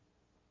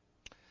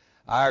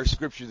Our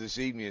scripture this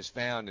evening is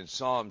found in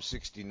Psalm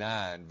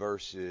 69,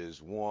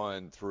 verses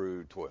 1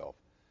 through 12.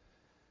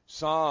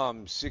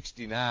 Psalm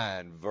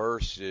 69,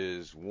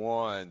 verses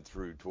 1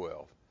 through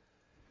 12.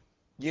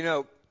 You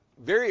know,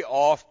 very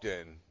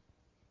often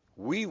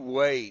we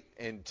wait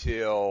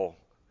until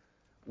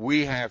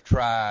we have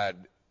tried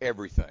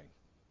everything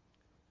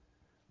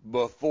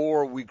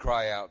before we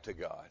cry out to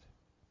God.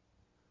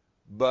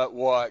 But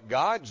what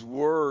God's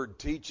Word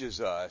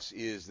teaches us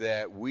is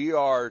that we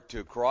are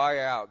to cry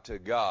out to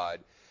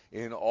God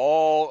in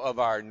all of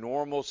our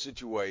normal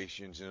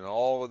situations and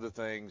all of the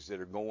things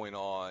that are going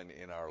on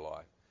in our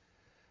life.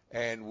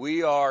 And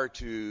we are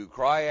to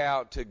cry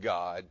out to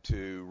God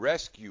to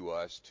rescue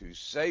us, to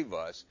save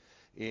us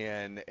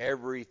in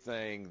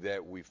everything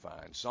that we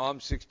find. Psalm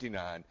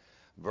 69,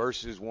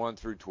 verses 1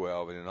 through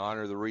 12. And in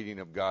honor of the reading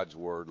of God's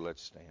Word,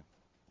 let's stand.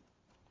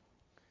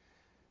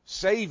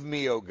 Save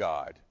me, O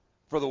God,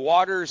 for the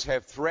waters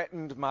have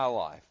threatened my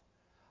life.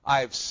 I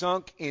have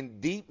sunk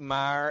in deep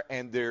mire,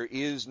 and there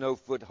is no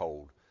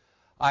foothold.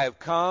 I have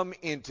come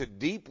into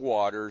deep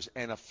waters,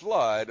 and a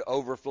flood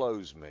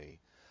overflows me.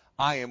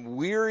 I am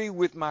weary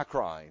with my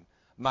crying.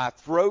 My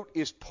throat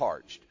is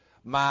parched.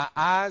 My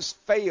eyes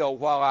fail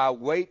while I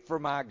wait for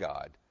my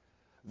God.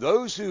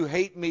 Those who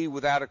hate me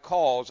without a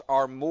cause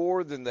are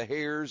more than the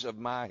hairs of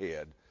my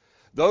head.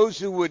 Those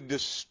who would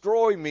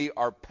destroy me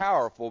are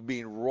powerful,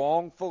 being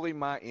wrongfully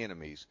my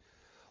enemies.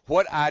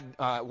 What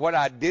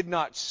I did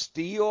not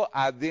steal,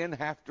 I then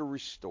have to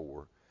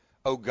restore.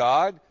 O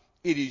God,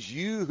 it is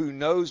you who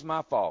knows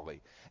my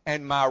folly,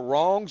 and my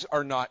wrongs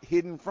are not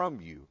hidden from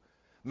you.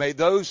 May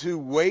those who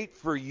wait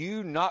for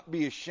you not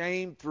be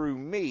ashamed through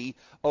me,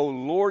 O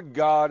Lord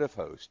God of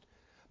hosts.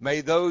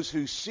 May those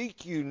who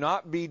seek you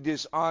not be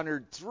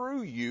dishonored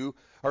through you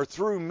or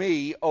through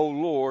me, O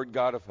Lord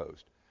God of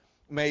hosts.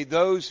 May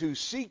those who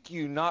seek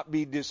you not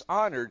be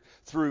dishonored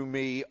through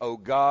me, O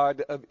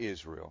God of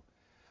Israel.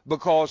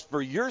 Because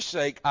for your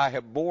sake I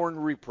have borne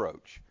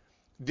reproach.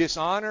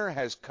 Dishonor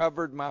has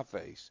covered my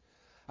face.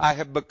 I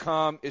have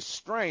become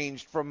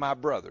estranged from my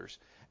brothers,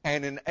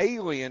 and an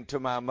alien to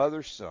my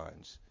mother's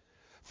sons.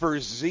 For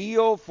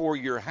zeal for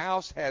your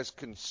house has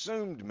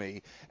consumed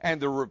me, and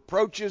the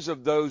reproaches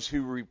of those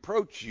who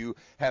reproach you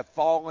have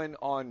fallen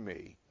on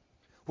me.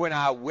 When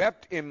I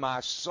wept in my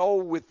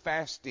soul with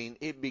fasting,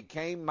 it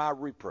became my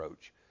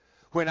reproach.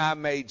 When I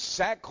made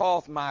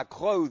sackcloth my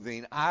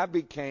clothing, I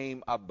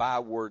became a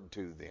byword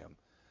to them.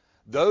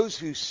 Those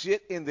who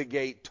sit in the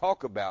gate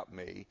talk about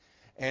me,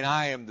 and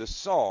I am the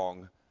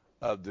song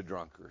of the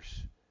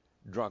drunkards.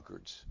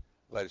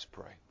 Let us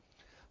pray.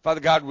 Father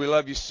God, we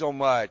love you so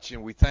much,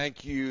 and we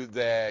thank you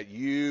that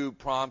you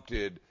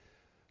prompted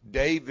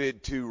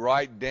David to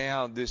write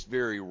down this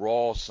very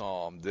raw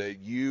psalm, that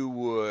you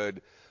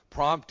would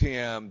prompt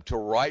him to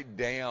write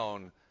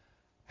down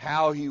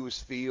how he was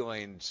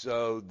feeling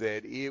so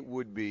that it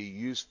would be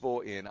useful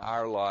in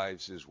our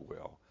lives as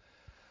well.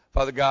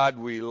 Father God,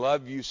 we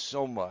love you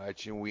so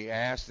much, and we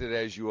ask that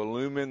as you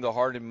illumine the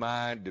heart and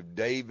mind of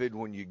David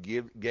when you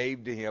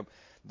gave to him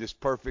this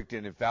perfect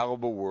and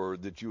infallible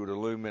word, that you would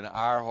illumine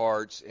our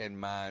hearts and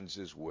minds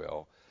as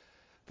well.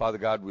 Father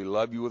God, we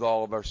love you with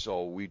all of our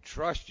soul. We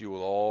trust you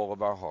with all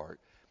of our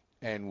heart,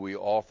 and we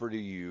offer to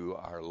you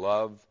our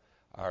love,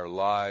 our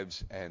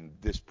lives, and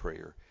this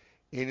prayer.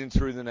 In and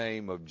through the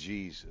name of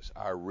Jesus,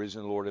 our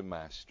risen Lord and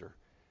Master.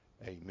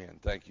 Amen.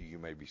 Thank you. You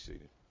may be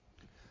seated.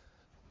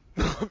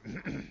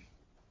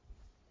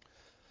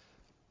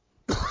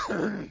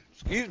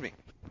 Excuse me.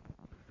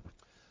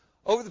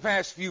 Over the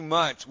past few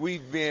months,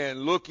 we've been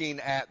looking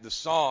at the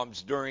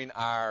Psalms during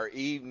our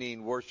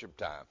evening worship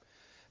time.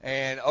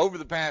 And over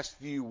the past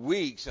few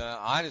weeks,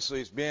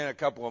 honestly, it's been a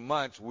couple of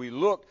months, we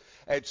looked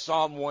at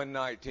Psalm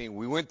 119.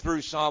 We went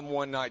through Psalm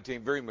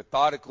 119 very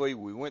methodically.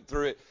 We went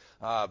through it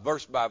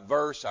verse by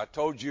verse. I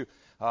told you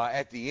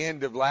at the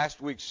end of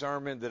last week's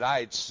sermon that I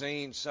had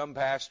seen some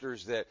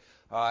pastors that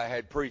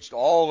had preached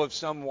all of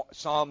Psalm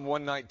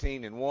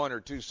 119 in one or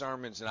two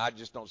sermons, and I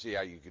just don't see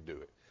how you could do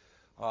it.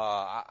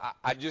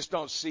 I just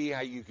don't see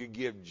how you could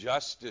give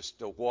justice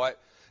to what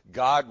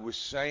God was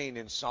saying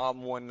in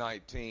Psalm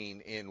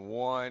 119 in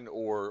one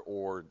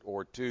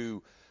or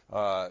two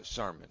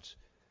sermons.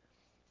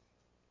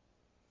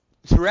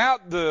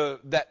 Throughout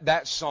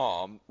that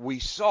psalm, we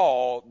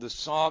saw the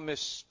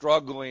psalmist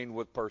struggling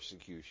with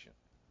persecution.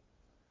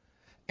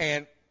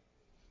 And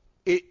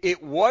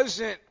it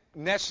wasn't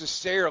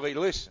necessarily,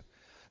 listen,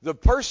 the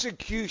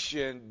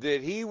persecution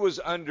that he was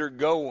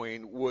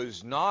undergoing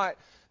was not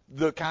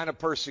the kind of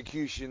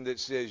persecution that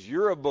says,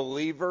 you're a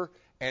believer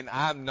and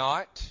I'm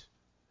not,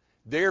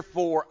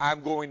 therefore I'm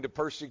going to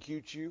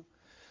persecute you.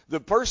 The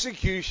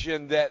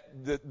persecution that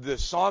the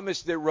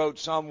psalmist that wrote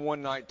Psalm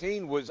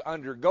 119 was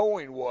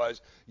undergoing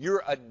was,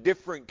 you're a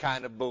different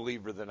kind of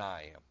believer than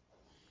I am.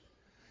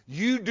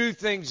 You do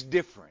things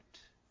different.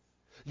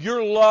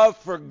 Your love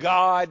for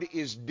God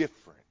is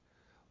different.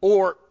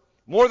 Or,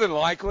 more than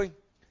likely,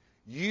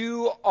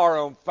 you are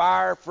on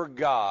fire for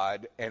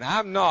God and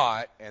I'm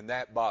not, and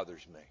that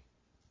bothers me.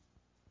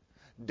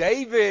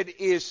 David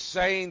is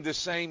saying the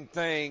same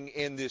thing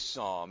in this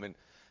psalm.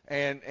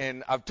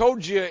 And I've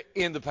told you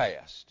in the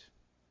past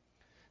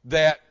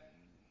that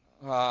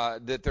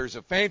there's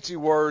a fancy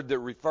word that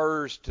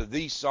refers to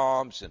these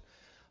psalms. And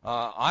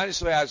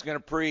honestly, I was going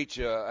to preach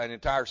an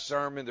entire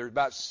sermon. There's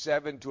about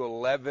 7 to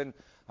 11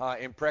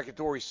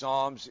 imprecatory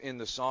psalms in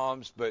the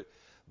Psalms. But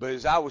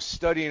as I was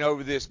studying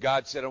over this,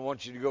 God said, I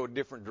want you to go a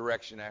different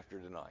direction after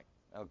tonight.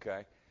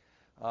 Okay?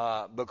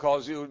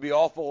 Because it would be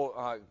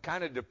awful,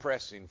 kind of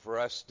depressing for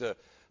us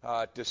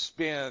to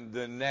spend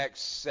the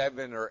next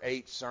 7 or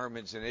 8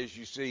 sermons, and as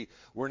you see,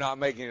 we're not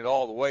making it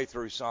all the way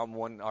through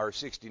Psalm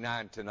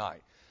 69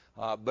 tonight.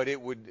 But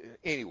it would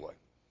anyway.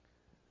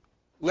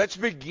 Let's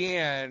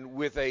begin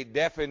with a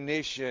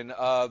definition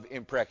of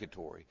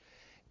imprecatory.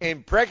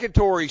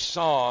 Imprecatory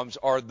psalms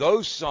are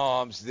those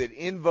psalms that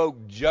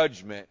invoke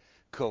judgment,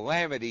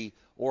 calamity,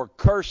 or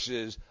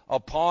curses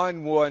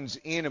upon one's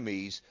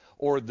enemies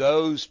or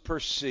those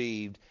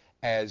perceived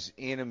as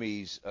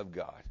enemies of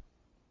God.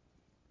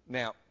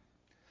 Now,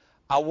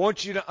 I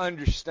want you to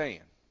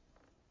understand,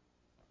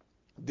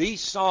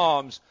 these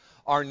psalms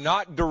are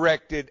not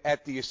directed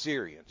at the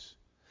Assyrians.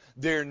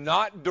 They're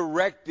not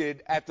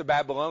directed at the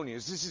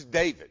Babylonians. This is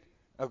David,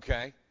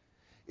 okay?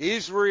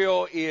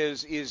 Israel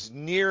is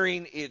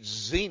nearing its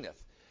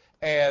zenith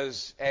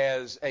as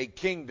a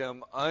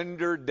kingdom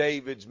under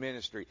David's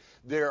ministry.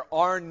 There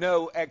are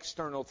no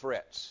external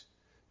threats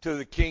to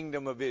the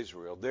kingdom of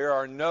Israel. There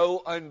are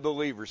no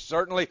unbelievers.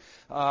 Certainly,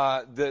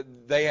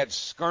 they had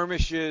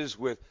skirmishes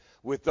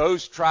with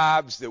those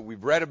tribes that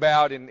we've read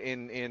about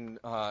in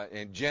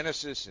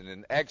Genesis and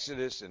in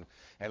Exodus and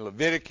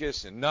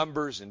Leviticus and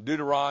Numbers and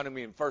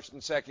Deuteronomy and 1st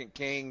and 2nd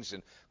Kings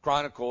and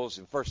Chronicles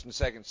and 1st and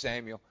 2nd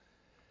Samuel.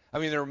 I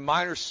mean, there are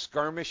minor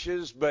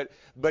skirmishes, but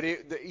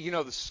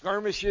the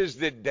skirmishes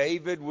that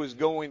David was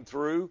going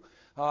through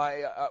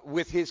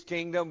with his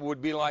kingdom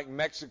would be like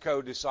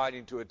Mexico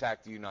deciding to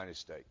attack the United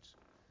States.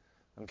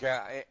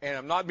 Okay, and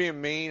I'm not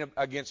being mean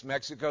against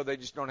Mexico. They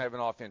just don't have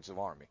an offensive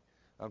army.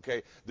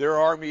 Okay, their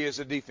army is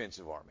a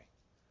defensive army,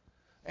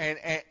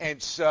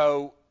 and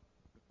so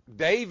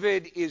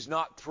David is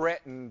not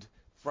threatened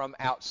from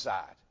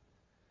outside.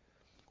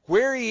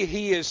 Where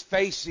he is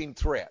facing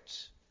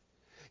threats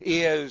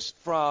is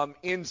from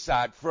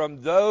inside,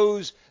 from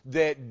those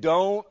that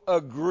don't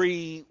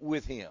agree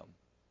with him.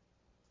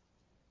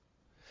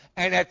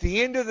 And at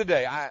the end of the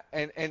day,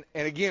 and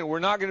again, we're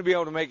not going to be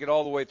able to make it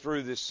all the way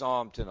through this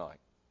psalm tonight.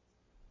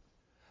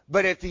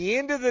 But at the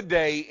end of the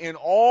day, in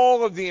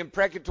all of the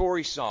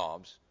imprecatory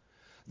psalms,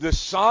 the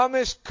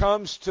psalmist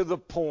comes to the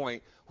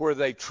point where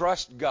they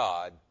trust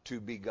God to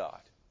be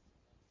God.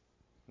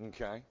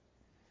 Okay?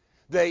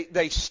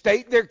 They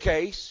state their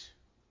case.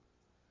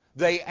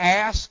 They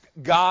ask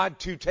God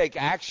to take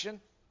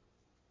action.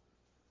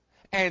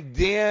 And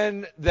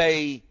then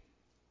they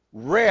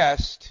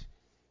rest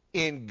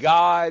in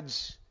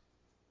God's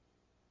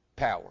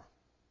power.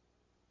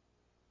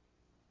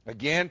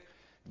 Again,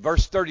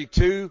 verse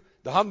 32,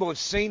 the humble have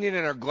seen it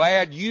and are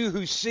glad. You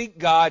who seek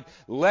God,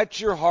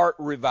 let your heart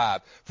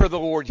revive. For the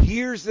Lord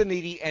hears the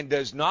needy and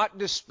does not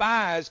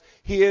despise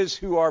his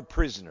who are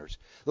prisoners.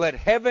 Let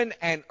heaven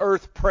and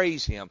earth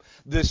praise him,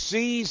 the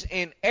seas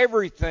and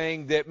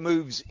everything that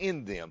moves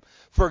in them.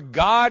 For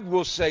God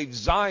will save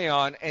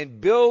Zion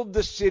and build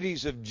the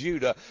cities of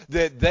Judah,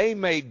 that they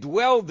may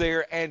dwell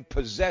there and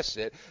possess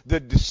it. The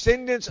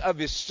descendants of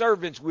his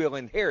servants will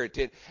inherit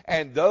it,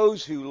 and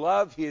those who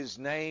love his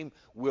name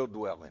will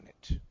dwell in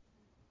it.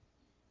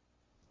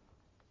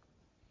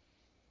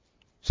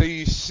 So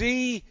you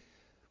see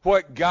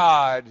what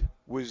God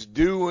was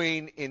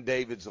doing in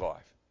David's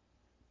life.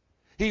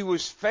 He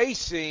was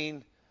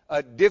facing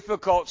a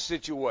difficult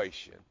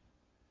situation,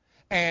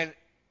 and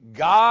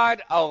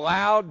God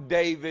allowed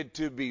David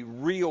to be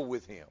real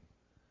with him,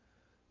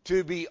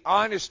 to be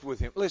honest with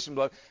him. Listen,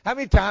 beloved, how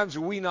many times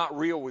are we not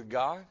real with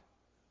God?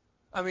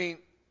 I mean,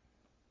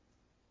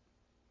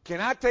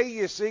 can I tell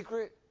you a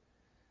secret?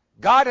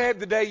 God had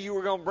the day you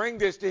were going to bring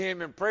this to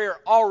him in prayer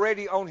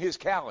already on his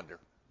calendar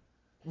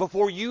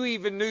before you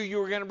even knew you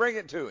were going to bring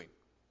it to him.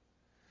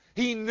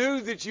 He knew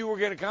that you were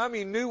going to come.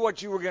 He knew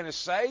what you were going to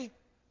say.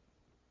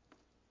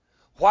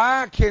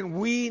 Why can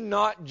we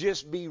not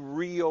just be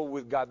real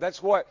with God?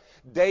 That's what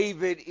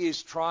David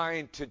is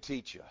trying to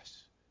teach us.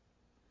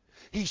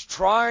 He's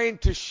trying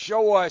to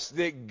show us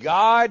that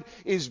God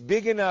is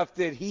big enough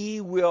that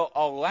he will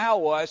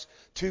allow us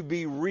to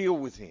be real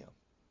with him.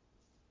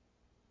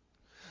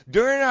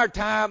 During our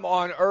time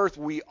on earth,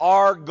 we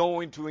are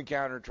going to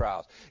encounter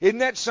trials. Isn't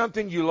that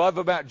something you love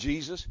about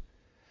Jesus?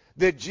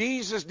 That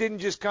Jesus didn't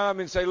just come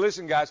and say,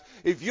 listen, guys,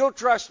 if you'll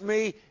trust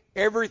me,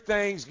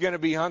 everything's going to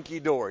be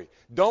hunky-dory.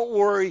 Don't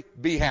worry,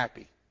 be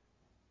happy.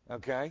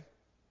 Okay?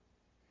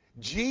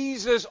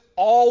 Jesus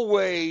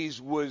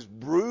always was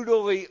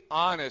brutally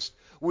honest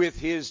with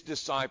his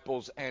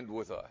disciples and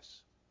with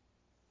us.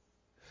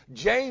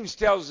 James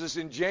tells us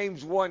in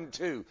James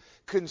 1:2,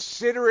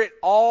 consider it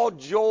all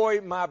joy,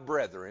 my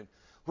brethren,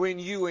 when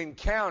you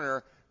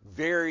encounter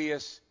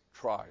various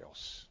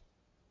trials.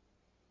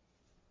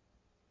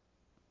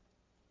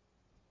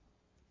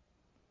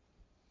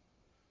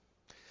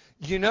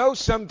 You know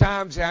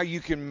sometimes how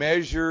you can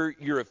measure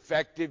your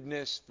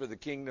effectiveness for the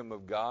kingdom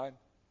of God?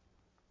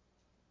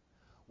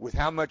 With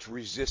how much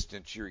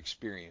resistance you're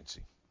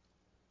experiencing.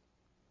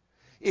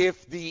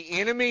 If the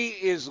enemy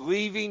is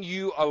leaving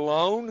you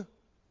alone,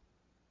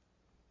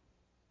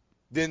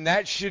 then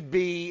that should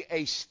be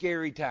a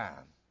scary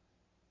time.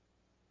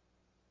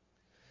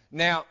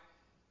 Now,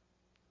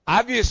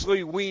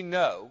 obviously we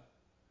know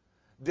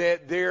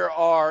that there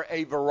are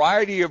a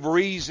variety of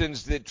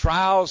reasons that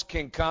trials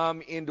can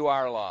come into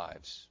our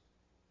lives.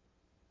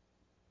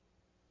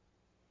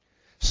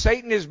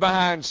 Satan is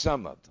behind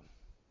some of them.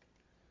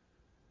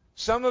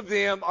 Some of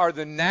them are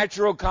the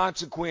natural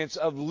consequence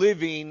of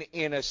living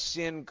in a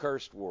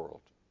sin-cursed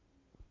world.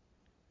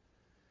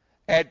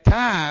 At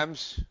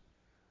times,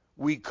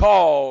 we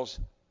cause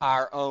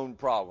our own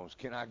problems.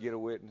 Can I get a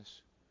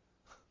witness?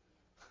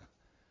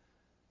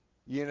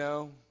 You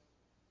know,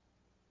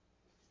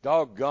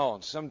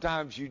 doggone.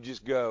 Sometimes you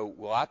just go,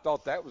 well, I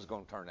thought that was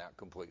going to turn out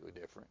completely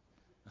different.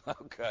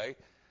 Okay.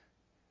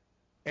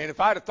 And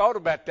if I'd have thought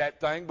about that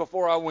thing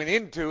before I went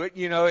into it,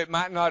 you know, it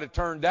might not have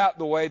turned out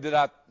the way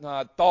that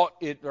I thought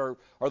it, or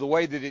the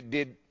way that it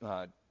did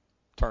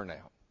turn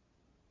out.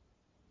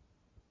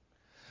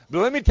 But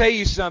let me tell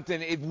you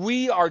something. If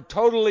we are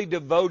totally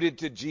devoted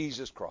to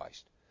Jesus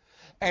Christ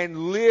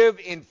and live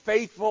in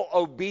faithful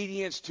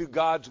obedience to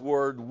God's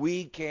word,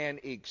 we can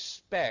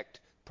expect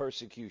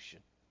persecution.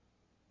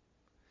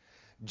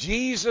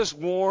 Jesus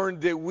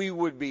warned that we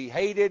would be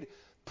hated,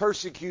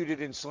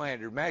 persecuted, and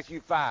slandered. Matthew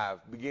 5,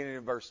 beginning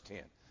in verse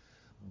 10.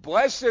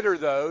 Blessed are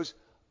those,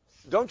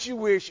 don't you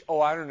wish,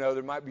 I don't know,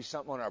 there might be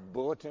something on our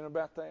bulletin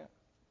about that?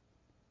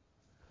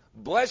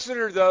 Blessed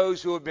are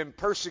those who have been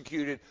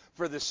persecuted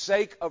for the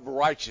sake of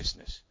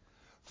righteousness,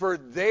 for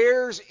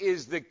theirs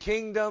is the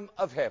kingdom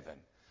of heaven.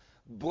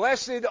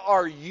 Blessed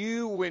are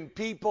you when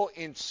people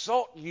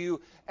insult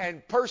you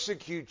and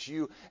persecute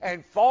you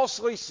and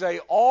falsely say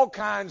all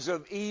kinds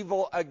of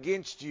evil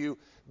against you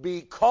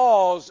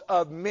because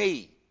of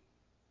me.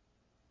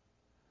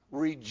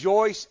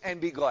 Rejoice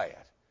and be glad,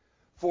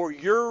 for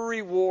your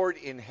reward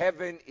in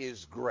heaven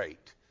is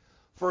great.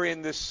 For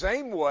in the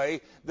same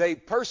way they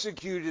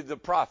persecuted the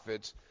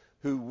prophets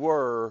who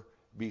were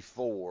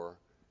before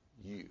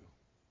you.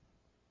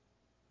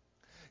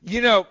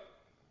 You know,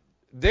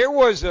 there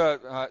was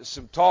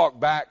some talk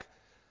back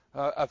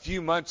a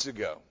few months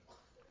ago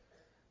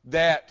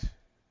that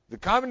the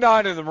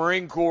Commandant of the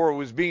Marine Corps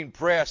was being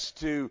pressed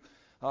to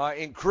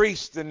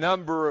increase the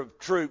number of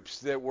troops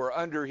that were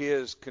under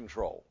his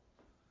control.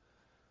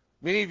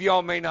 Many of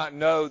y'all may not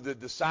know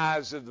that the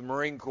size of the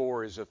Marine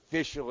Corps is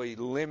officially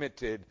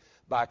limited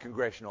by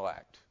congressional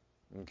act.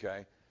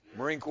 Okay?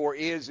 Marine Corps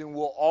is and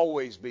will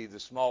always be the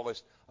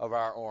smallest of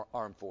our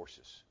armed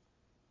forces.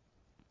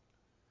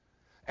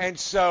 And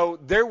so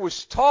there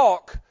was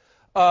talk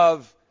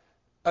of,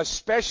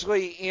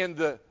 especially in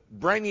the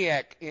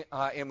Brainiac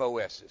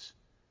MOSs,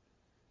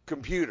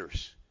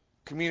 computers,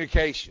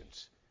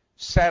 communications,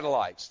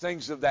 satellites,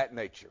 things of that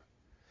nature,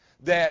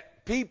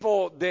 that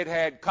people that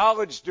had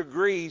college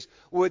degrees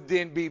would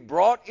then be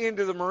brought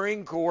into the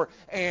Marine Corps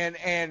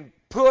and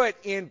put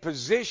in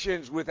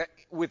positions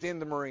within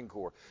the Marine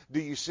Corps. Do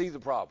you see the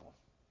problem?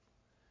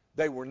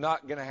 They were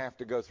not going to have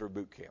to go through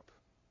boot camp.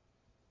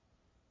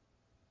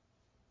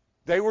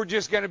 They were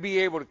just going to be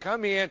able to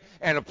come in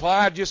and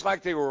apply just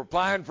like they were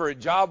applying for a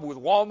job with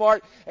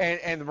Walmart,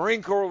 and the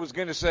Marine Corps was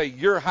going to say,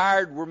 you're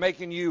hired, we're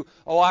making you,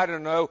 I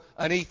don't know,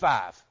 an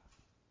E5.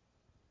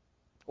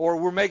 Or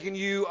we're making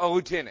you a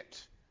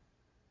lieutenant.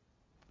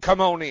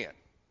 Come on in.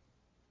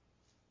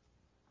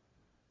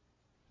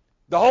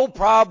 The whole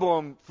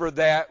problem for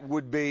that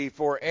would be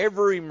for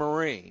every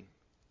Marine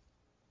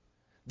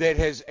that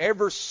has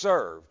ever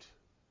served,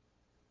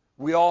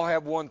 we all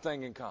have one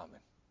thing in common.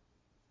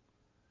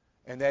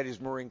 And that is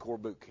Marine Corps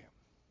boot camp.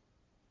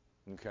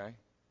 Okay?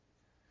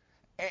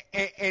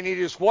 And it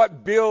is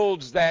what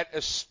builds that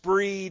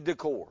esprit de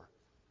corps.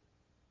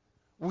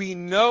 We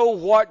know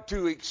what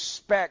to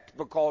expect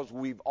because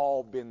we've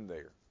all been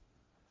there.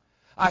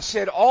 I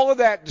said all of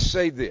that to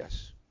say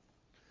this.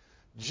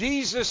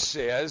 Jesus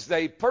says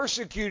they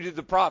persecuted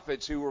the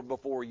prophets who were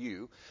before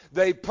you.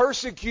 They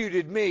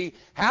persecuted me.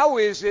 How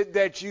is it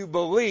that you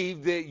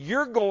believe that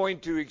you're going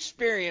to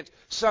experience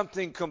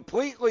something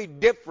completely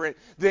different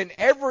than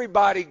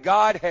everybody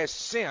God has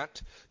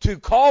sent to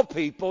call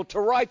people to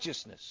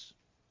righteousness?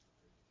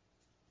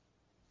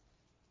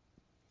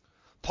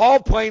 Paul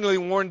plainly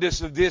warned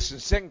us of this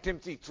in 2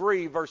 Timothy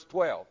 3, verse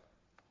 12.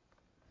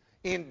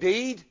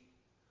 Indeed,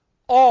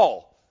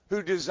 all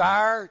who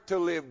desire to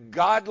live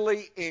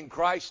godly in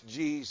Christ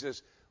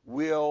Jesus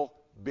will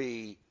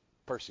be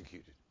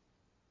persecuted.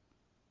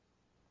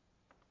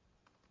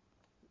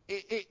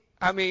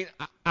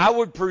 I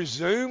would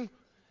presume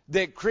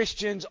that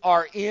Christians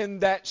are in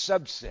that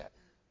subset.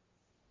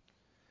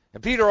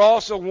 And Peter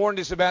also warned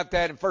us about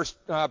that in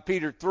 1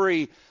 Peter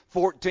 3,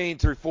 14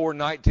 through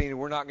 4:19. And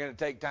we're not going to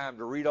take time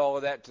to read all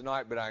of that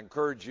tonight, but I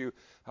encourage you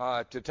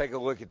to take a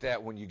look at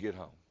that when you get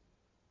home.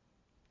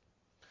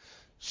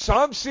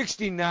 Psalm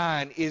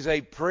 69 is a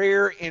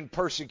prayer in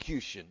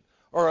persecution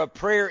or a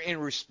prayer in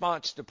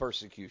response to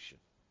persecution.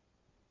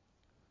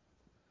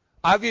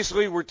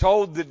 Obviously, we're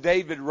told that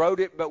David wrote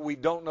it, but we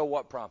don't know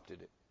what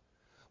prompted it.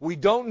 We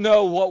don't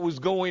know what was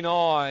going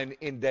on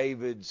in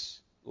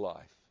David's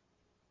life.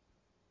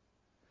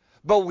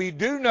 But we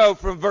do know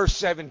from verse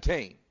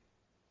 17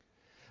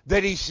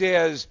 that he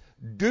says,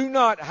 "Do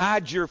not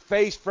hide your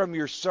face from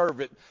your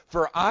servant,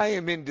 for I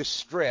am in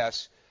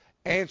distress.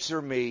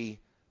 Answer me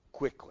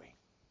quickly."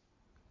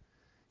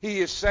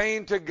 He is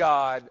saying to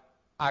God,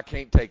 I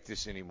can't take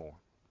this anymore.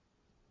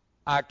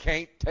 I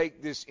can't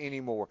take this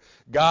anymore.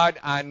 God,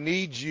 I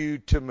need you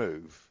to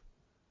move.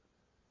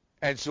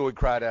 And so he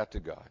cried out to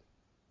God.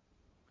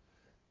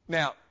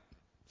 Now,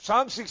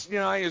 Psalm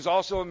 69 is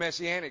also a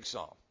messianic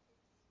psalm.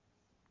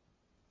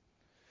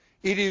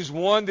 It is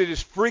one that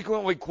is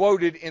frequently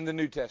quoted in the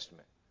New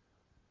Testament.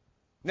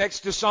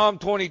 Next to Psalm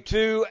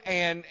 22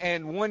 and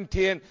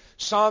 110,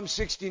 Psalm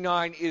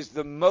 69 is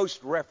the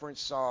most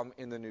referenced psalm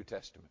in the New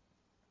Testament.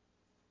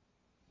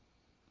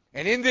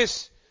 And in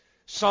this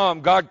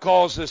psalm, God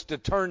calls us to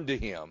turn to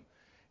him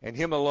and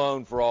him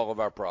alone for all of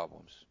our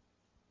problems.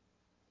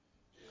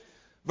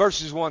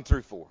 Verses 1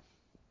 through 4.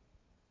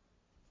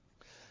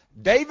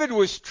 David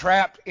was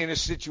trapped in a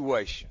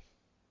situation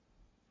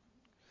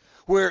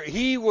where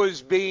he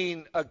was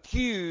being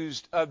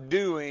accused of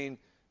doing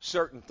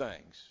certain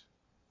things.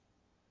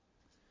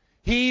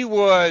 He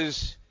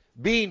was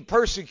being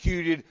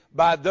persecuted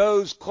by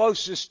those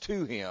closest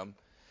to him,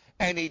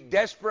 and he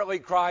desperately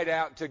cried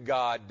out to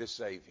God to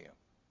save him.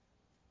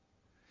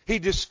 He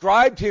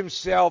described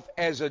himself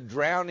as a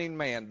drowning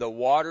man. The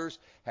waters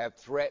have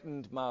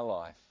threatened my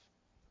life.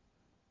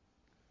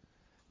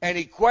 And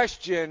he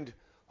questioned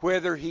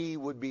whether he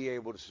would be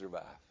able to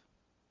survive.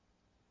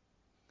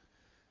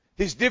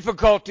 His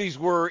difficulties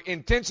were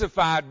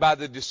intensified by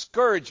the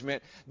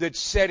discouragement that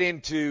set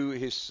into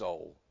his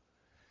soul.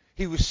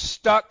 He was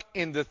stuck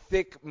in the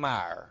thick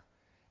mire,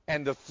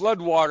 and the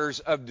floodwaters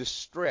of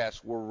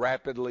distress were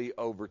rapidly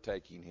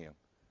overtaking him.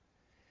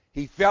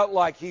 He felt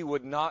like he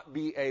would not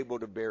be able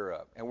to bear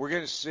up. And we're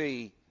going to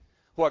see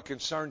what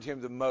concerned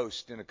him the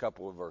most in a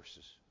couple of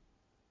verses.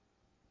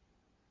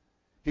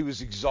 He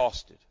was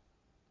exhausted.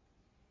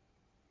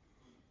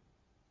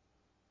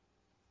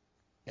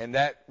 And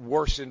that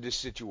worsened his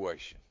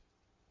situation.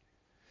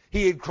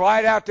 He had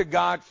cried out to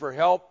God for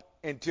help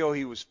until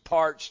he was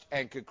parched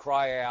and could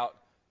cry out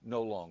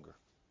no longer.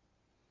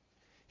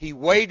 He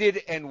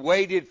waited and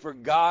waited for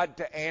God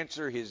to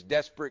answer his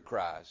desperate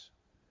cries,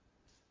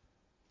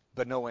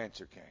 but no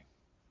answer came.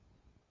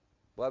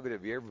 Beloved,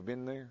 have you ever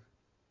been there?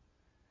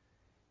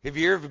 Have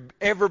you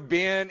ever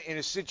been in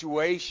a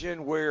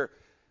situation where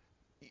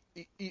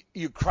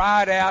you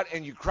cried out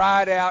and you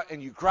cried out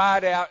and you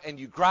cried out and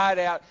you cried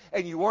out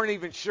and you weren't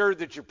even sure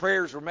that your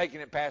prayers were making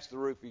it past the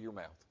roof of your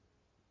mouth?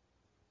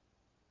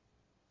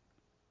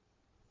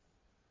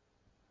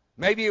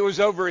 Maybe it was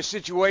over a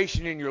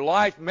situation in your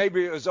life.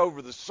 Maybe it was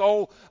over the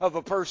soul of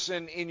a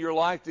person in your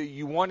life that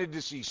you wanted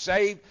to see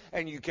saved,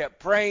 and you kept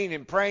praying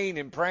and praying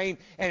and praying,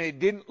 and it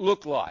didn't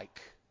look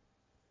like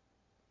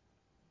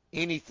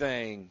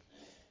anything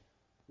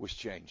was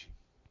changing.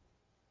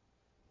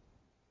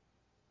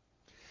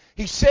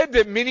 He said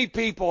that many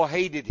people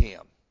hated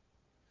him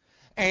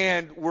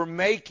and were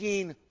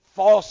making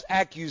false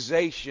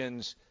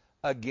accusations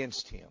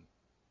against him.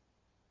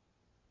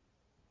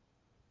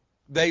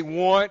 They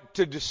want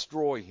to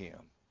destroy him.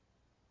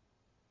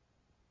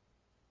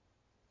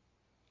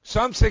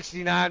 Psalm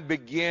 69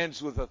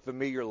 begins with a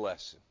familiar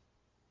lesson.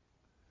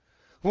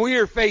 When we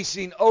are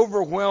facing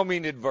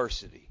overwhelming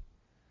adversity,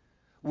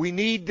 we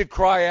need to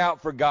cry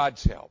out for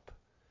God's help.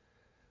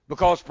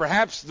 Because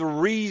perhaps the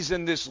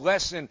reason this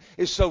lesson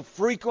is so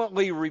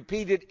frequently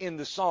repeated in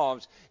the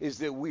Psalms is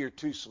that we are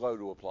too slow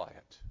to apply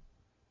it.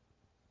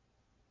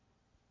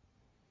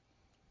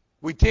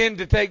 We tend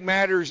to take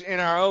matters in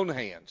our own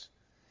hands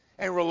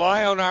and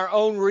rely on our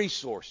own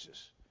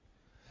resources.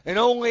 And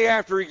only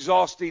after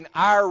exhausting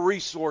our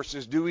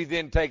resources do we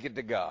then take it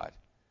to God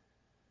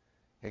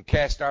and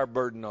cast our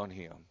burden on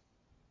him.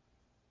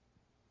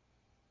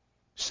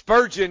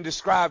 Spurgeon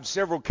described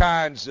several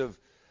kinds of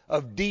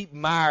deep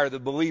mire the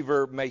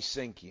believer may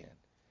sink in.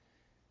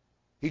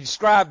 He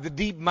described the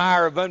deep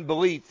mire of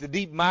unbelief, the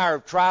deep mire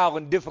of trial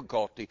and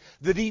difficulty,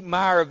 the deep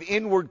mire of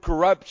inward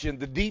corruption,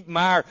 the deep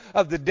mire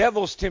of the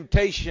devil's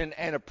temptation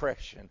and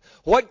oppression.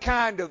 What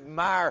kind of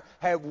mire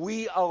have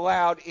we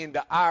allowed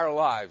into our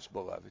lives,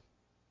 beloved?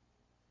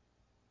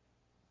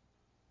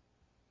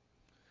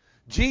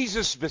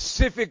 Jesus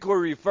specifically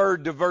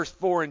referred to verse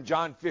 4 in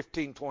John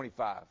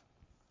 15:25,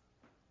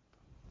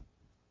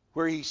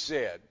 where he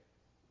said,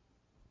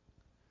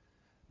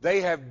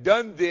 "They have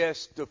done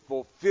this to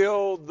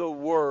fulfill the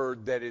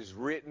word that is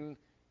written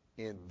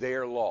in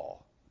their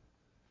law.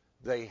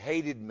 They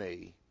hated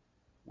me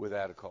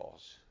without a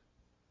cause."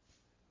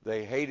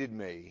 They hated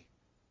me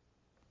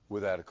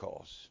without a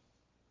cause.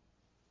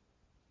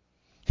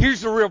 Here's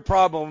the real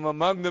problem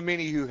among the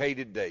many who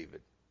hated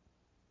David.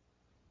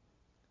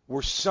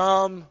 Were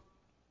some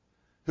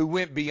who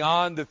went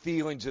beyond the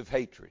feelings of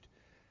hatred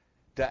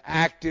to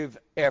active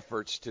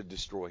efforts to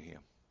destroy him.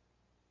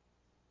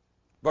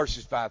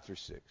 Verses 5 through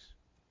 6.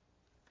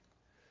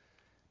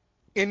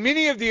 In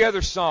many of the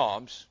other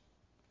Psalms,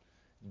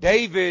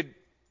 David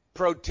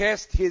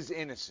protests his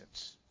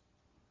innocence.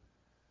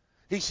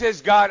 He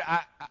says, God,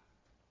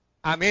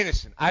 I'm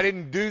innocent. I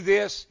didn't do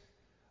this.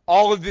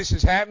 All of this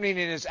is happening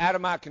and it's out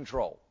of my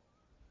control.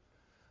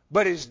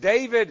 But as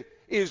David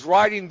is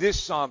writing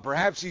this psalm,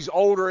 perhaps he's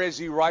older as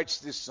he writes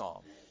this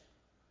psalm,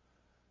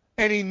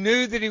 and he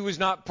knew that he was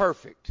not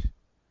perfect,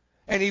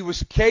 and he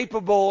was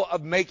capable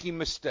of making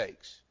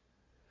mistakes.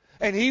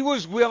 And he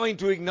was willing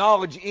to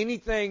acknowledge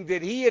anything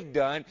that he had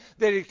done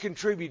that had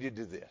contributed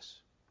to this.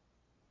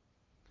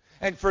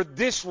 And for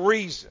this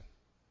reason,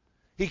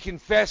 he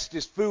confessed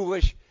his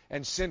foolish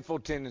and sinful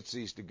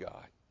tendencies to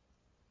God.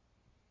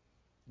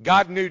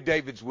 God knew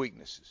David's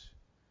weaknesses.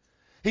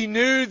 He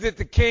knew that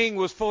the king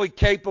was fully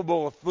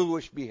capable of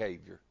foolish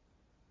behavior.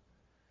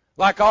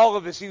 Like all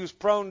of us, he was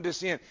prone to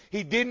sin.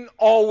 He didn't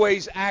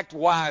always act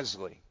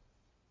wisely.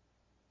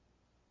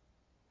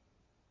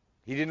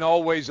 He didn't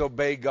always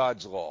obey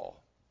God's law.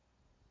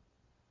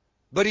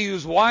 But he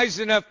was wise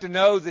enough to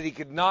know that he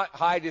could not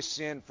hide his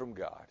sin from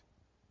God.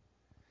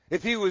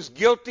 If he was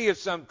guilty of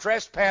some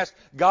trespass,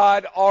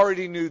 God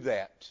already knew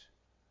that.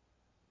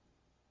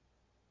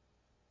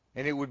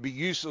 And it would be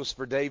useless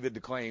for David to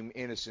claim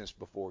innocence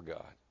before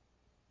God.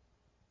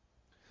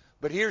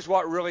 But here's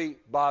what really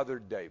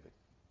bothered David.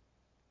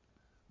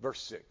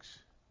 Verse 6.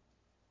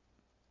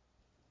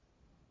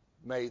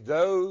 May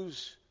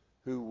those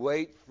who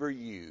wait for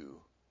you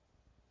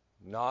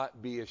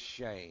not be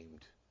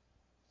ashamed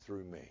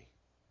through me.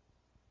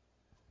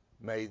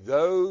 May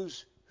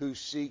those who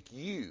seek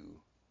you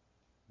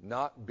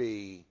not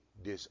be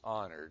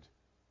dishonored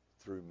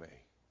through me.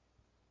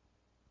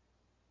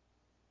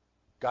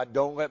 God,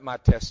 don't let my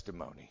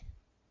testimony,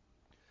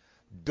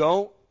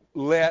 don't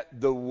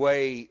let the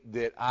way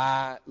that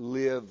I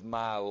live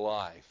my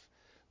life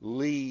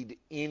lead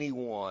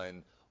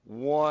anyone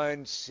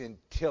one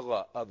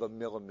scintilla of a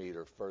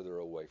millimeter further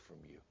away from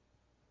you.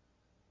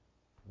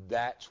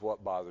 That's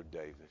what bothered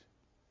David.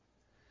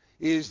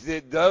 Is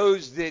that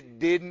those that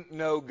didn't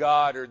know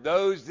God, or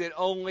those that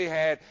only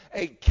had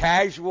a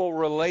casual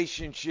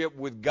relationship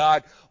with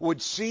God,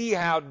 would see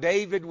how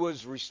David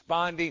was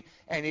responding,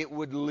 and it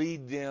would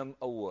lead them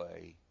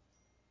away.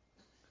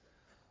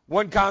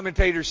 One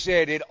commentator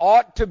said, it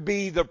ought to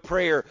be the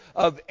prayer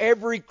of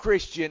every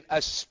Christian,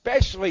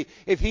 especially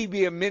if he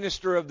be a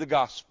minister of the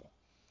gospel,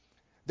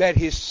 that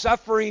his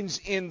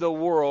sufferings in the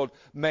world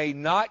may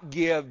not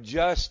give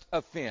just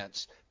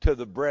offense to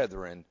the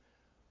brethren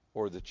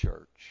or the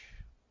church.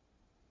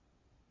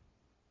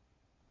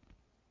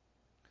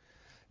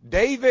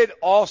 David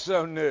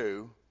also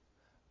knew,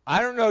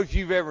 I don't know if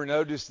you've ever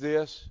noticed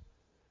this,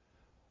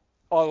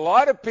 a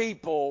lot of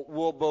people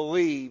will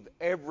believe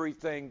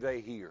everything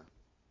they hear.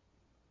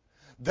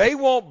 They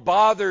won't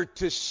bother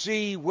to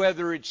see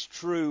whether it's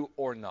true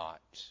or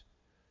not.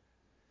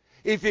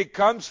 If it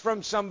comes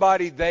from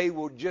somebody, they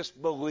will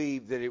just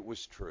believe that it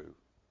was true.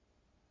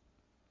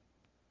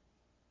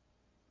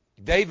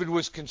 David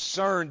was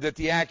concerned that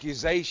the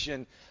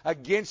accusation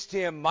against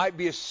him might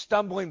be a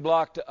stumbling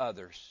block to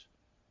others.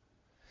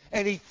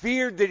 And he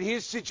feared that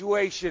his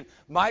situation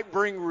might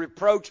bring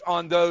reproach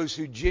on those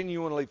who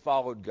genuinely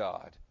followed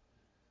God.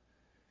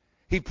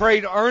 He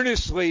prayed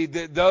earnestly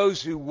that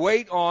those who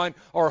wait on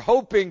or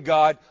hope in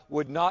God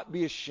would not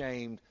be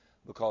ashamed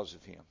because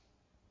of him.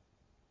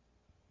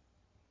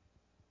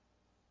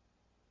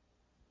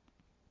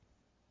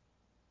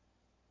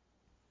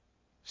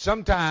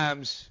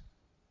 Sometimes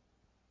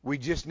we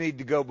just need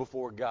to go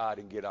before God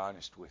and get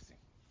honest with him.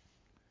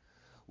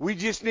 We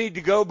just need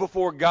to go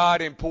before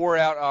God and pour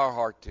out our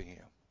heart to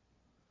him.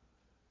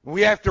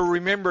 We have to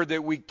remember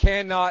that we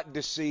cannot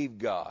deceive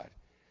God.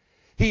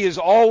 He is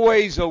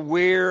always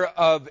aware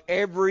of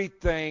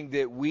everything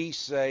that we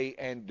say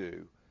and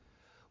do.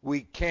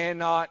 We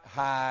cannot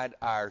hide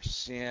our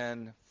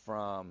sin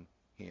from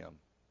him.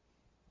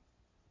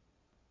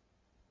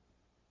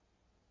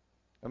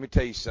 Let me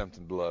tell you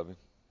something, beloved.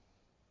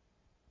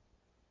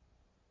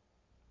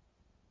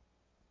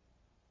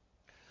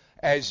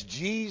 As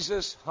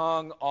Jesus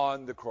hung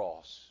on the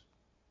cross,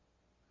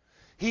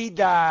 he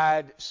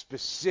died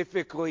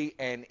specifically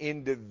and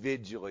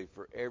individually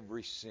for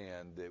every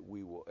sin that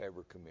we will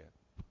ever commit.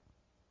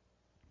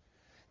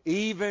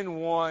 Even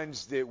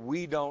ones that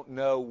we don't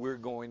know we're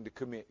going to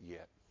commit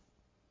yet.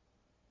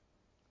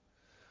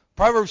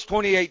 Proverbs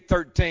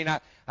 28:13.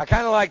 I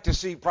kind of like to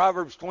see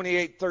Proverbs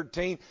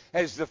 28:13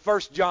 as the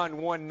 1 John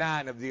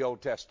 1:9 of the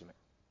Old Testament.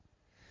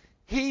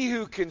 He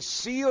who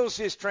conceals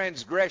his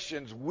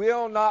transgressions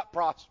will not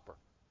prosper,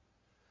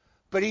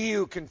 but he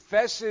who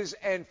confesses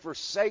and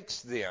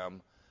forsakes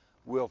them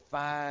will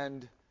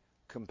find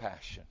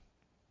compassion.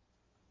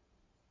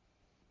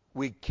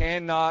 We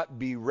cannot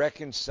be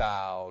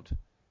reconciled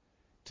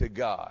to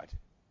God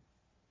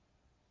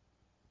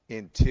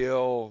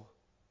until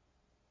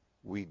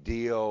we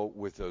deal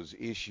with those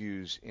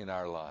issues in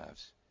our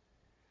lives.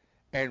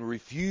 And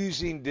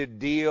refusing to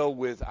deal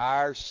with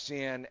our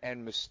sin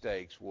and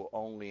mistakes will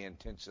only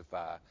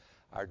intensify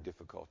our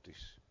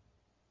difficulties.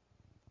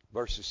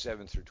 Verses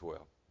 7 through 12.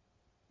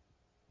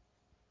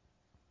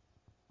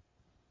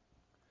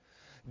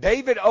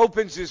 David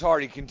opens his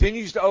heart. He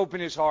continues to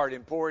open his heart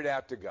and pour it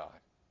out to God.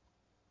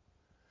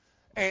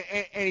 And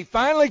he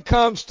finally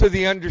comes to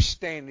the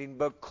understanding,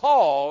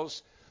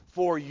 because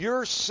for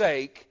your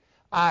sake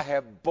I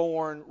have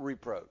borne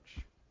reproach.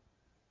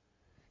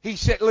 He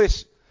said,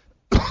 listen,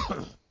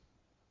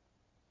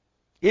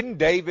 isn't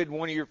David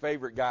one of your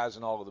favorite guys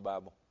in all of the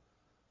Bible?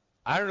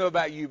 I don't know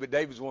about you, but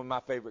David's one of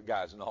my favorite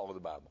guys in all of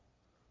the Bible.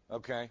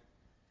 Okay?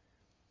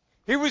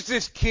 Here was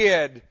this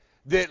kid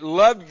that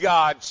loved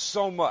God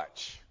so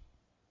much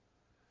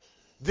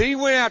that he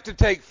went out to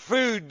take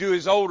food to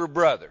his older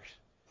brothers.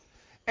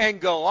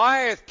 And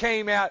Goliath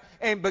came out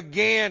and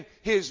began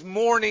his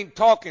morning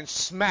talking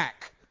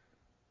smack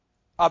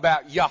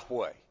about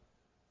Yahweh.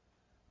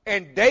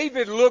 And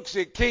David looks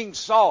at King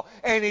Saul,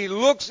 and he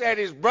looks at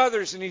his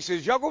brothers, and he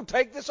says, y'all going to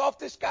take this off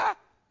this guy?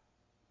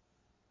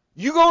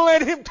 You going to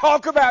let him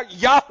talk about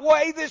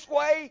Yahweh this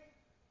way?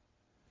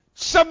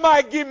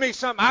 Somebody give me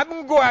something. I'm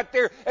going to go out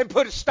there and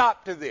put a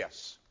stop to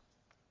this.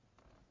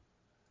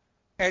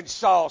 And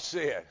Saul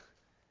said,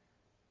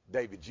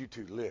 David, you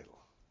too little.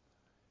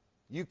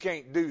 You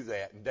can't do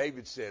that. And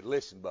David said,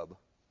 listen, Bubba.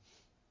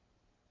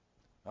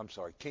 I'm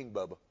sorry, King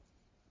Bubba.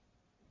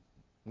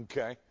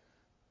 Okay?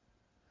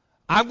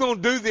 I'm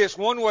going to do this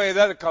one way or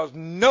the other, because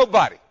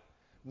nobody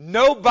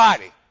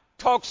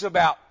talks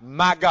about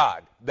my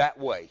God that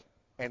way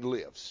and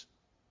lives.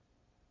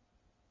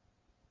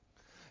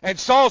 And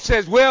Saul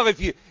says, well,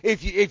 if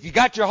you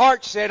got your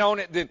heart set on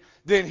it,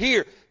 then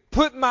here,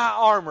 put my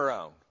armor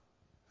on.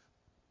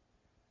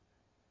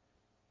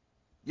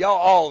 Y'all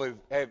all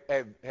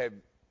have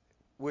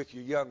with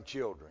your young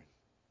children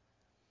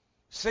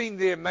seen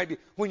them, maybe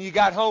when you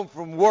got home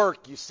from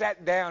work, you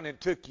sat down and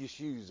took your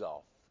shoes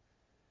off.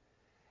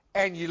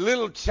 And your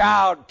little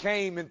child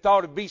came and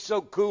thought it'd be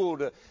so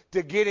cool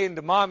to get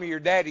into mommy or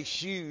daddy's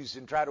shoes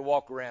and try to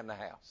walk around the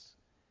house.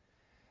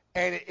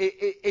 And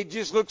it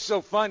just looks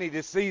so funny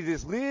to see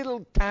this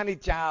little tiny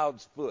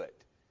child's foot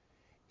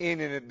in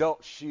an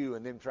adult shoe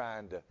and them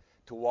trying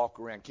to walk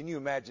around. Can you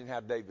imagine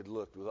how David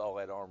looked with all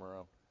that armor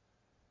on?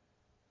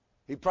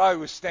 He probably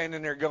was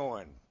standing there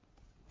going,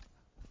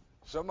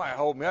 somebody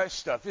hold me, that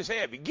stuff is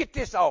heavy. Get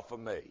this off of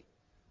me.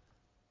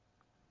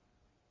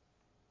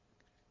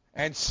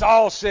 And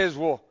Saul says,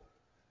 well,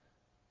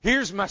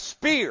 here's my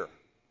spear.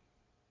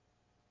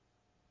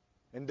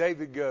 And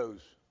David goes,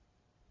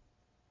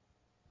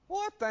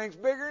 well, that thing's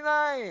bigger than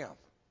I am.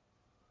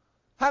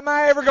 How am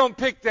I ever going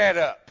to pick that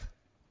up?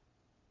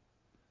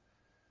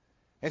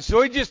 And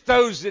so he just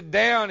throws it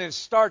down and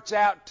starts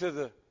out to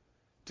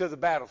the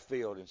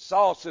battlefield. And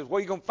Saul says, what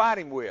are you going to fight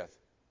him with?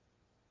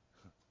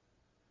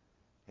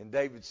 And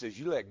David says,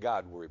 you let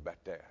God worry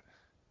about that.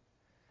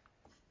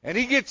 And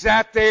he gets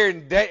out there,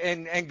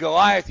 and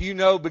Goliath,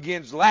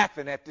 begins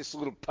laughing at this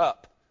little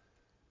pup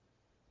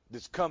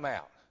that's come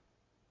out.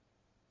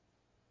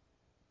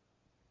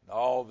 And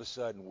all of a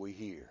sudden we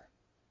hear,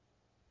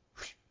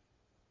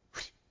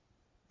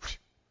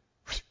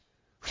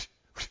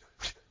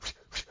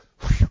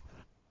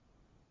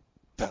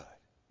 thud,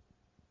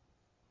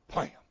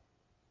 blam.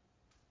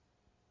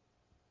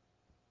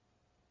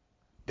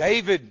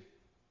 David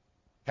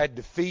had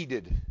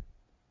defeated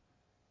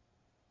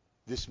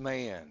this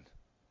man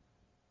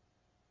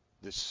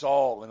that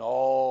Saul and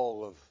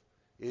all of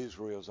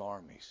Israel's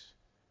armies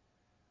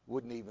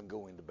wouldn't even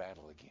go into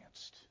battle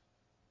against.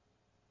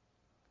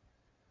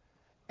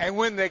 And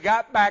when they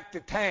got back to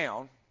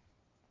town,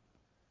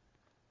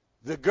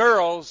 the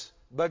girls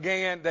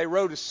they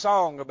wrote a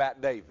song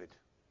about David.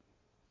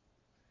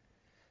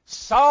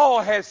 Saul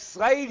has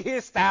slain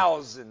his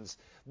thousands,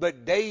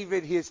 but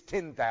David his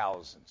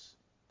 10,000s.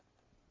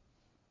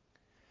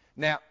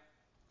 Now,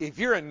 if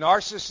you're a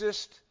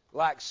narcissist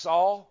like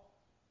Saul,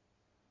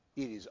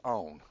 it is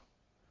on.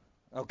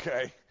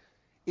 Okay?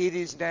 It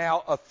is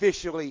now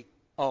officially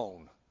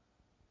on.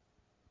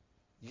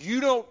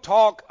 You don't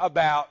talk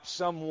about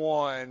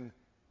someone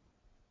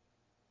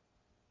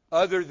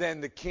other than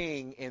the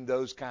king in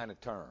those kind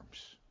of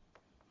terms.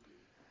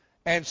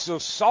 And so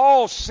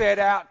Saul set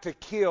out to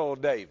kill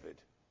David.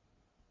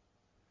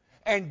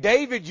 And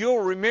David,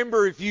 you'll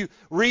remember if you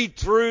read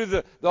through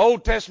the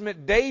Old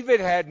Testament, David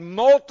had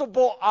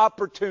multiple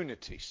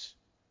opportunities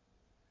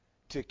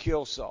to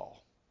kill Saul.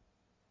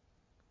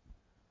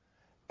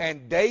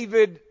 And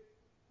David,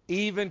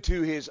 even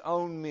to his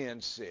own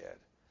men, said,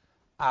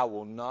 I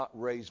will not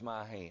raise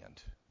my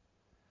hand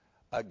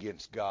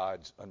against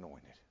God's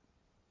anointed.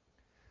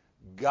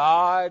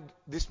 God,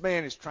 this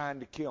man is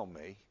trying to kill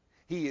me.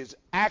 He is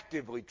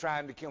actively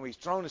trying to kill me. He's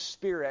thrown a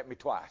spear at me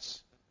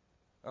twice.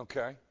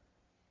 Okay?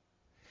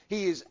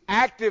 He is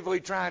actively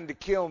trying to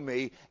kill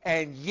me,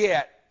 and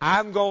yet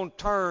I'm going to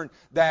turn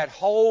that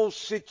whole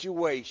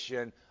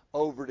situation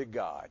over to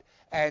God.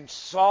 And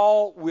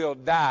Saul will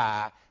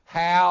die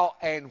how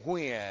and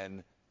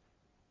when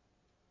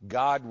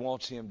God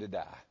wants him to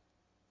die.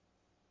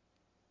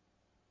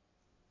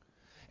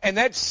 And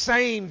that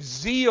same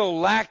zeal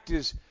lacked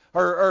his,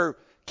 or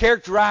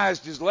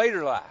characterized his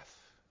later life.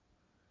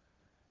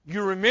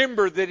 You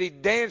remember that he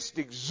danced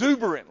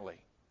exuberantly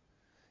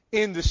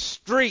in the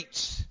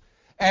streets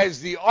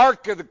as the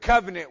Ark of the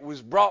Covenant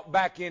was brought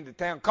back into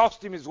town.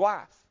 Cost him his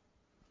wife.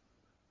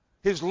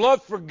 His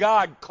love for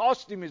God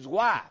cost him his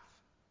wife.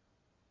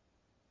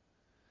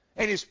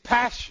 And his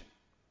passion.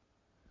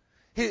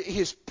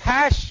 His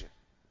passion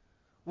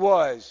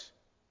was,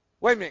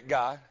 wait a minute,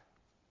 God.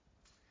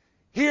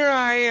 Here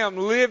I am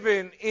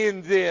living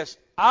in this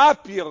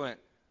opulent,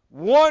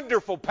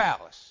 wonderful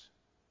palace.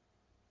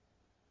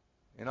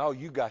 And all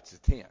you got's a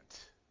tent.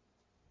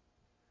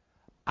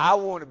 I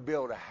want to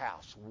build a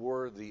house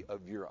worthy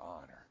of your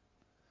honor.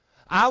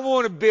 I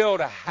want to build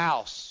a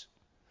house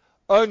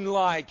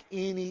unlike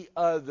any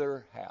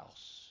other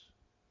house.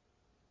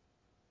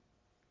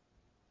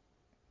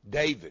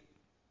 David,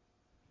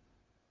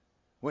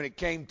 when it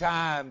came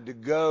time to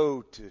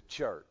go to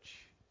church,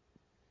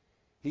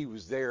 he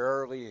was there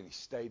early and he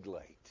stayed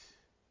late.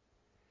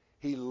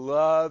 He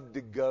loved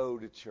to go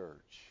to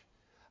church.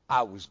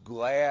 I was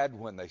glad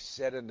when they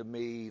said unto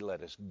me,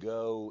 let us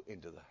go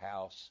into the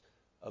house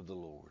of the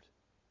Lord.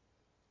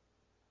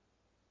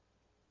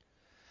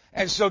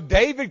 And so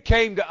David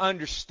came to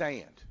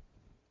understand,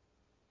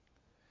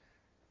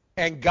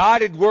 and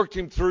God had worked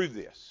him through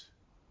this,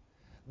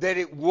 that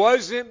it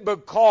wasn't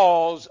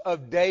because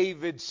of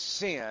David's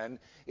sin,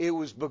 it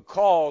was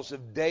because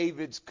of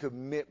David's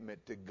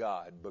commitment to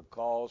God,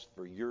 because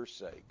for your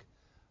sake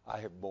I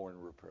have borne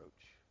reproach.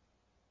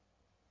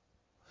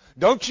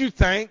 Don't you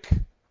think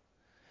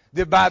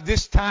that by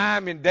this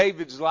time in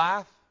David's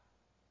life,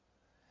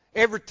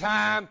 every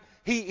time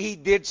he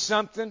did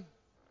something,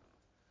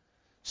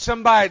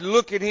 somebody'd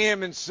look at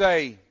him and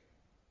say,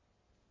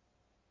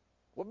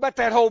 what about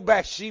that whole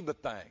Bathsheba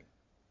thing?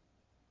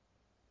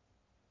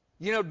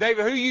 You know,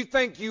 David, who you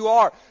think you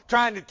are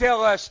trying to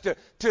tell us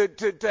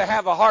to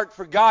have a heart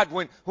for God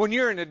when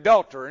you're an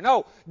adulterer? And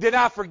oh, did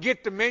I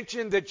forget to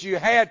mention that you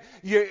had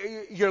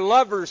your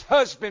lover's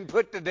husband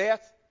put to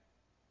death?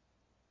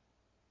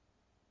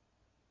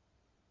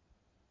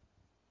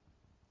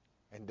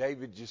 And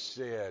David just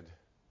said,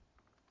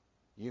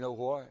 you know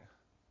what?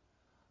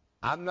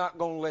 I'm not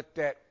going to let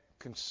that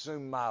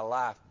consume my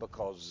life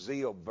because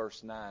zeal,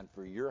 verse 9,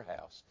 for your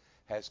house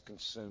has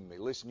consumed me.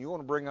 Listen, you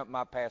want to bring up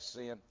my past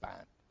sin? Fine.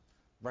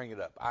 Bring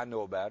it up. I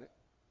know about it.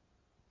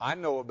 I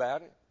know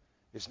about it.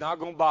 It's not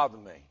going to bother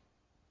me.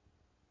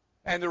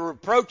 And the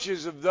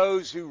reproaches of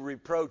those who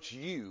reproach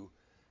you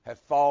have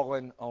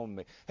fallen on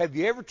me. Have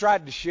you ever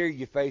tried to share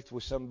your faith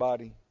with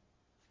somebody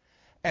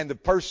and the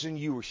person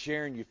you were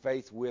sharing your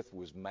faith with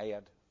was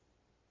mad?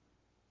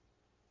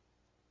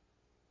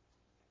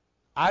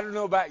 I don't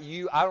know about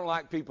you. I don't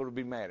like people to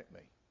be mad at me.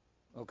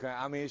 Okay?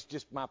 I mean, it's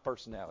just my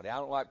personality. I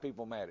don't like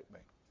people mad at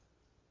me.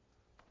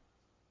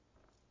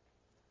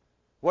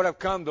 What I've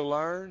come to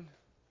learn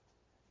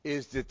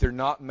is that they're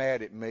not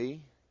mad at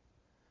me.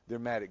 They're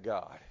mad at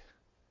God.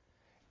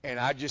 And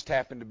I just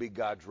happen to be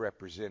God's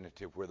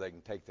representative where they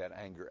can take that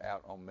anger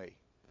out on me.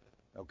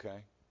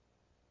 Okay?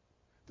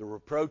 The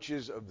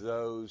reproaches of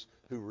those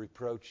who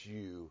reproach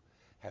you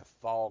have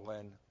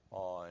fallen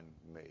on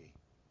me.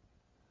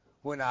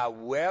 When I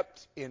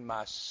wept in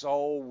my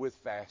soul with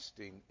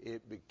fasting,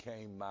 it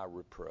became my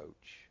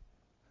reproach.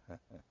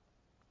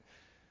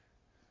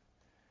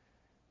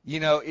 You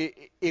know,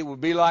 it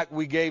would be like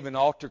we gave an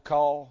altar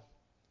call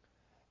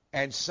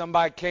and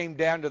somebody came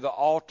down to the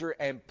altar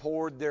and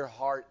poured their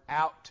heart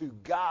out to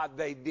God.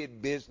 They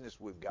did business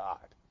with God.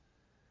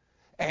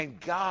 And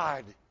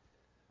God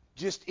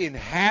just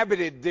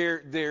inhabited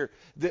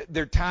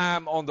their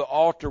time on the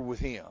altar with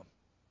Him.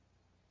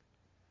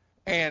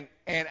 And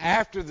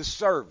after the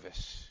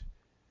service,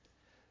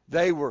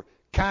 they were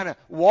kind of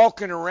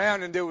walking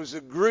around and there was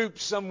a group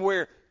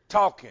somewhere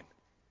talking.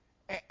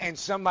 And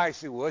somebody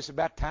said, well, it's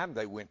about time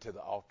they went to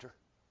the altar.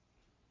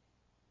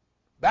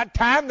 About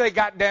time they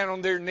got down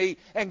on their knee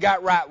and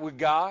got right with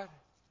God.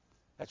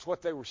 That's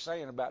what they were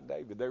saying about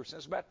David. They were saying,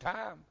 it's about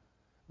time.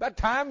 About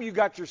time you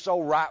got your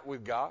soul right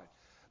with God.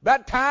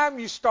 About time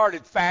you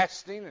started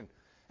fasting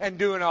and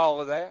doing all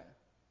of that.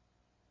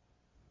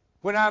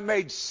 When I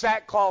made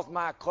sackcloth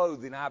my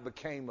clothing, I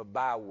became a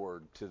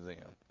byword to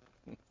them.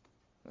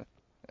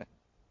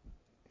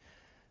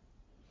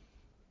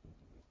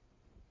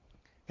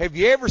 Have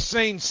you ever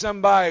seen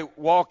somebody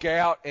walk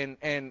out and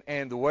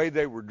the way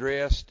they were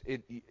dressed,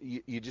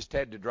 you just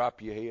had to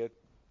drop your head?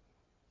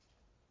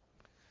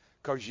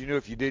 Because you knew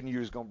if you didn't, you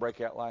was going to break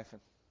out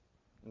laughing.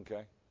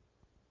 Okay?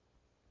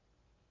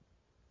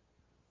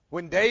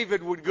 When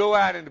David would go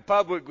out into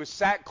public with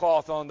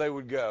sackcloth on, they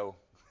would go,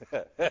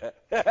 look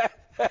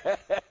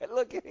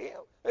at him.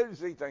 Who does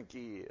he think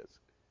he is?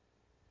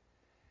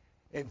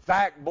 In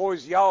fact,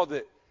 boys, y'all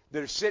that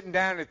are sitting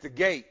down at the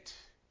gate,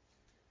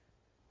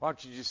 why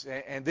don't you just,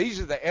 and these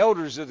are the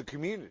elders of the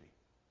community.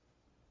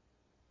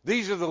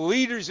 These are the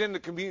leaders in the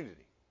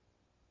community.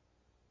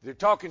 They're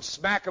talking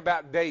smack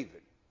about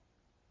David.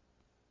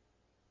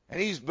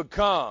 And he's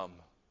become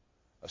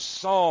a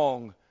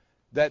song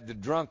that the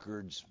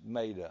drunkards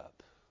made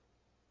up.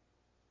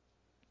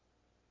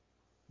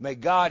 May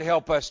God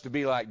help us to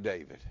be like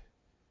David.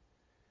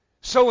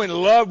 So in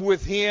love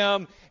with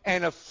Him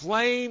and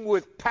aflame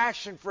with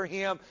passion for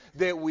Him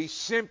that we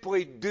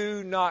simply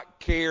do not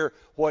care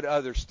what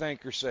others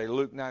think or say.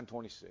 Luke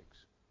 9:26.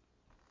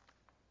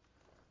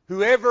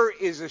 Whoever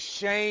is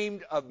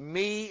ashamed of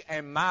me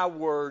and my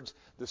words,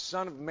 the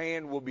Son of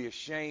Man will be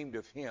ashamed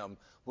of him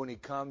when He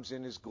comes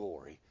in His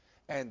glory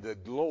and the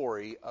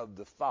glory of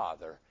the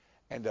Father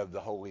and of the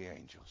holy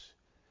angels.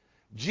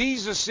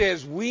 Jesus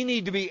says we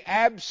need to be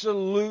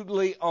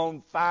absolutely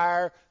on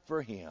fire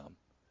for Him.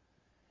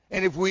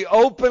 And if we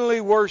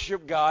openly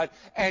worship God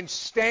and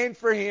stand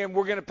for Him,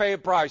 we're going to pay a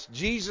price.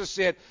 Jesus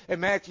said in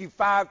Matthew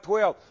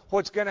 5:12,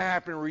 what's going to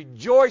happen?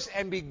 Rejoice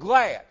and be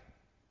glad,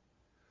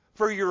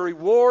 for your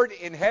reward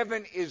in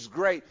heaven is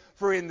great.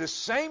 For in the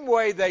same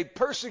way they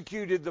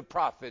persecuted the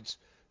prophets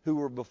who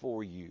were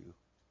before you.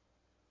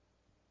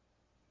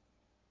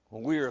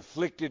 When we are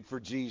afflicted for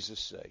Jesus'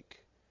 sake,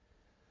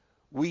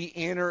 we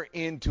enter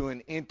into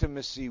an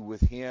intimacy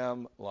with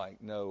Him like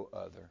no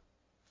other.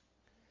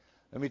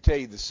 Let me tell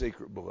you the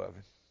secret,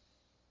 beloved.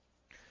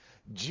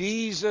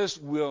 Jesus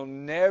will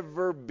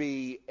never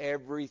be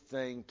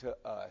everything to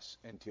us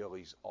until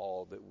He's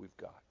all that we've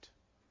got.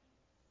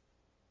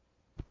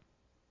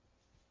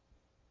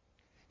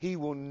 He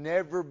will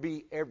never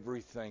be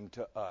everything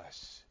to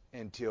us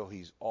until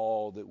He's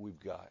all that we've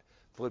got.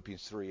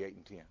 Philippians 3:8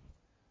 and 10.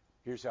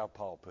 Here's how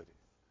Paul put it.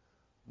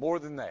 More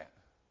than that,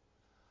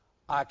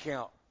 I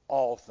count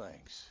all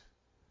things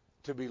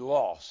to be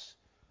lost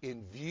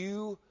in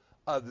view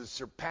of the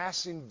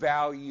surpassing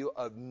value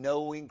of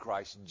knowing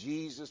Christ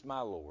Jesus my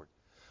Lord,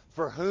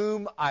 for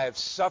whom I have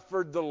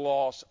suffered the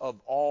loss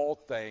of all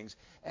things,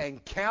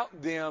 and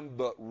count them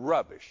but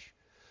rubbish,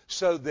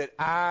 so that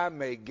I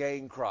may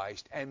gain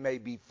Christ and may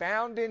be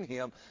found in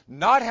Him,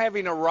 not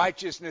having a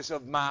righteousness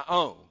of my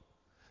own,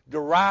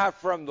 derived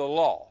from the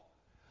law,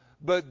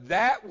 but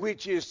that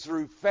which is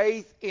through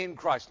faith in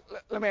Christ.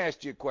 Let me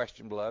ask you a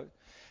question, beloved.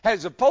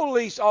 Has a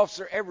police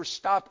officer ever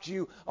stopped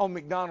you on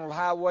McDonald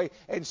Highway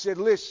and said,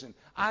 listen,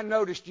 I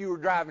noticed you were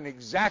driving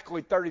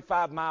exactly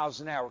 35 miles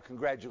an hour.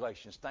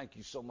 Congratulations. Thank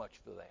you so much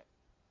for that.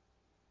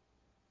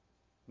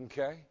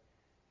 Okay?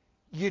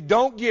 You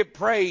don't get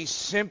praise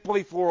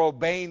simply for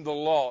obeying the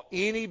law.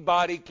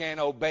 Anybody can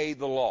obey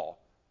the law.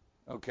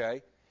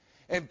 Okay?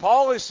 And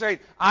Paul is saying,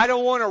 I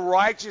don't want a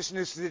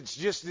righteousness that's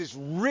just this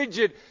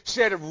rigid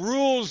set of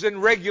rules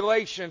and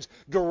regulations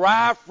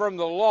derived from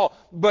the law.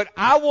 But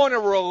I want a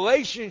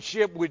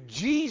relationship with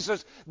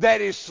Jesus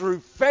that is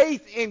through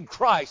faith in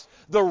Christ.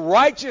 The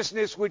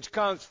righteousness which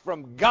comes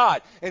from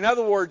God. In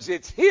other words,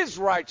 it's His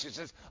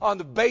righteousness on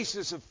the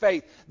basis of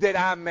faith, that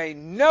I may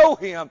know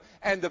Him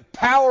and the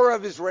power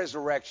of His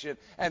resurrection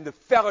and the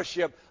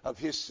fellowship of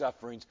His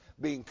sufferings,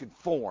 being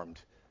conformed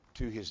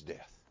to His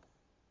death.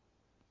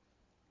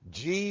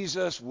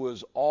 Jesus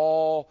was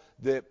all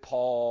that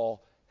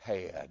Paul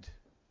had.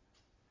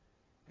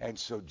 And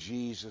so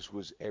Jesus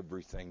was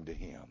everything to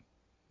him.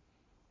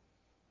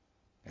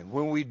 And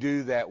when we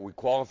do that, we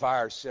qualify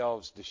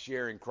ourselves to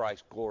share in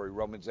Christ's glory,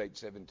 Romans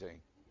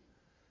 8:17.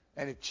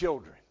 And if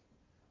children,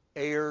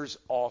 heirs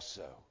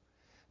also,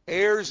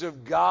 heirs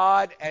of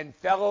God and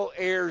fellow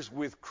heirs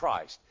with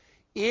Christ,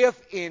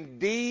 if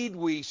indeed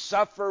we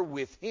suffer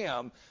with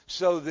Him,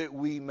 so that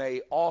we may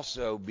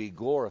also be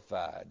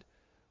glorified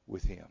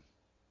with Him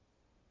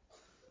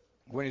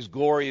when His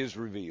glory is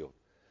revealed.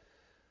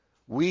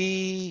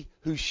 We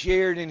who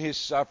shared in His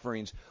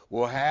sufferings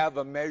will have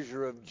a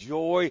measure of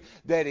joy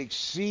that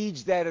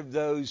exceeds that of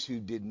those who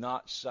did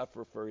not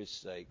suffer for His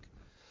sake.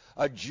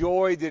 A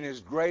joy that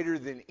is greater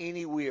than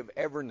any we have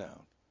ever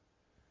known.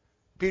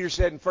 Peter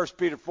said in 1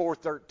 Peter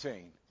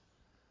 4:13,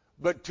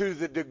 but to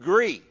the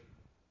degree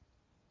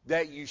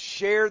that you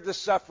share the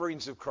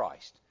sufferings of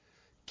Christ,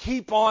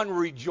 keep on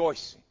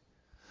rejoicing,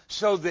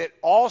 so that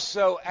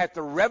also at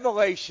the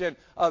revelation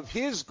of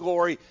His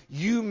glory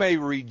you may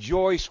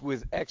rejoice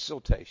with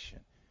exultation.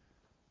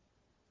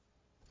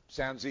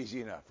 Sounds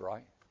easy enough,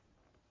 right?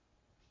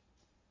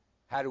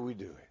 How do we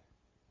do it?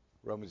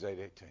 Romans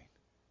 8:18.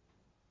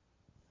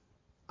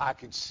 I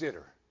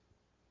consider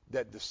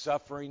that the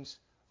sufferings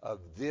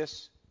of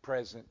this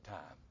present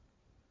time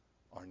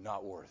are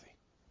not worthy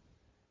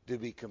to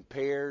be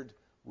compared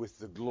with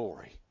the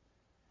glory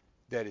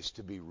that is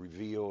to be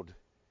revealed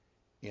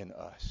in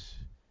us.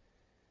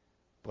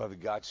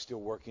 Beloved, God's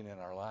still working in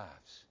our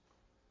lives.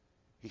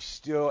 He's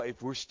still,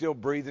 if we're still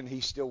breathing,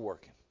 He's still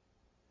working.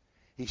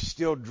 He's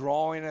still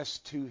drawing us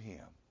to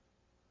Him.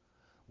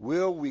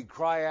 Will we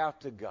cry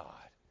out to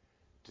God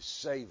to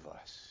save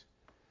us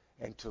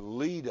and to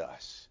lead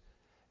us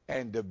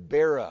and to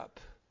bear up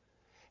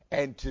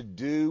and to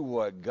do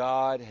what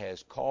God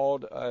has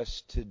called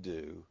us to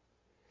do,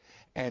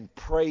 and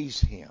praise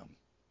Him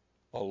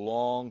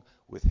along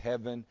with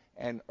heaven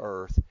and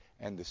earth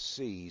and the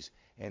seas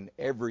and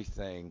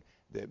everything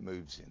that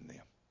moves in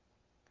them?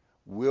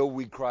 Will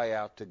we cry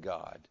out to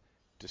God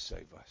to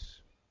save us?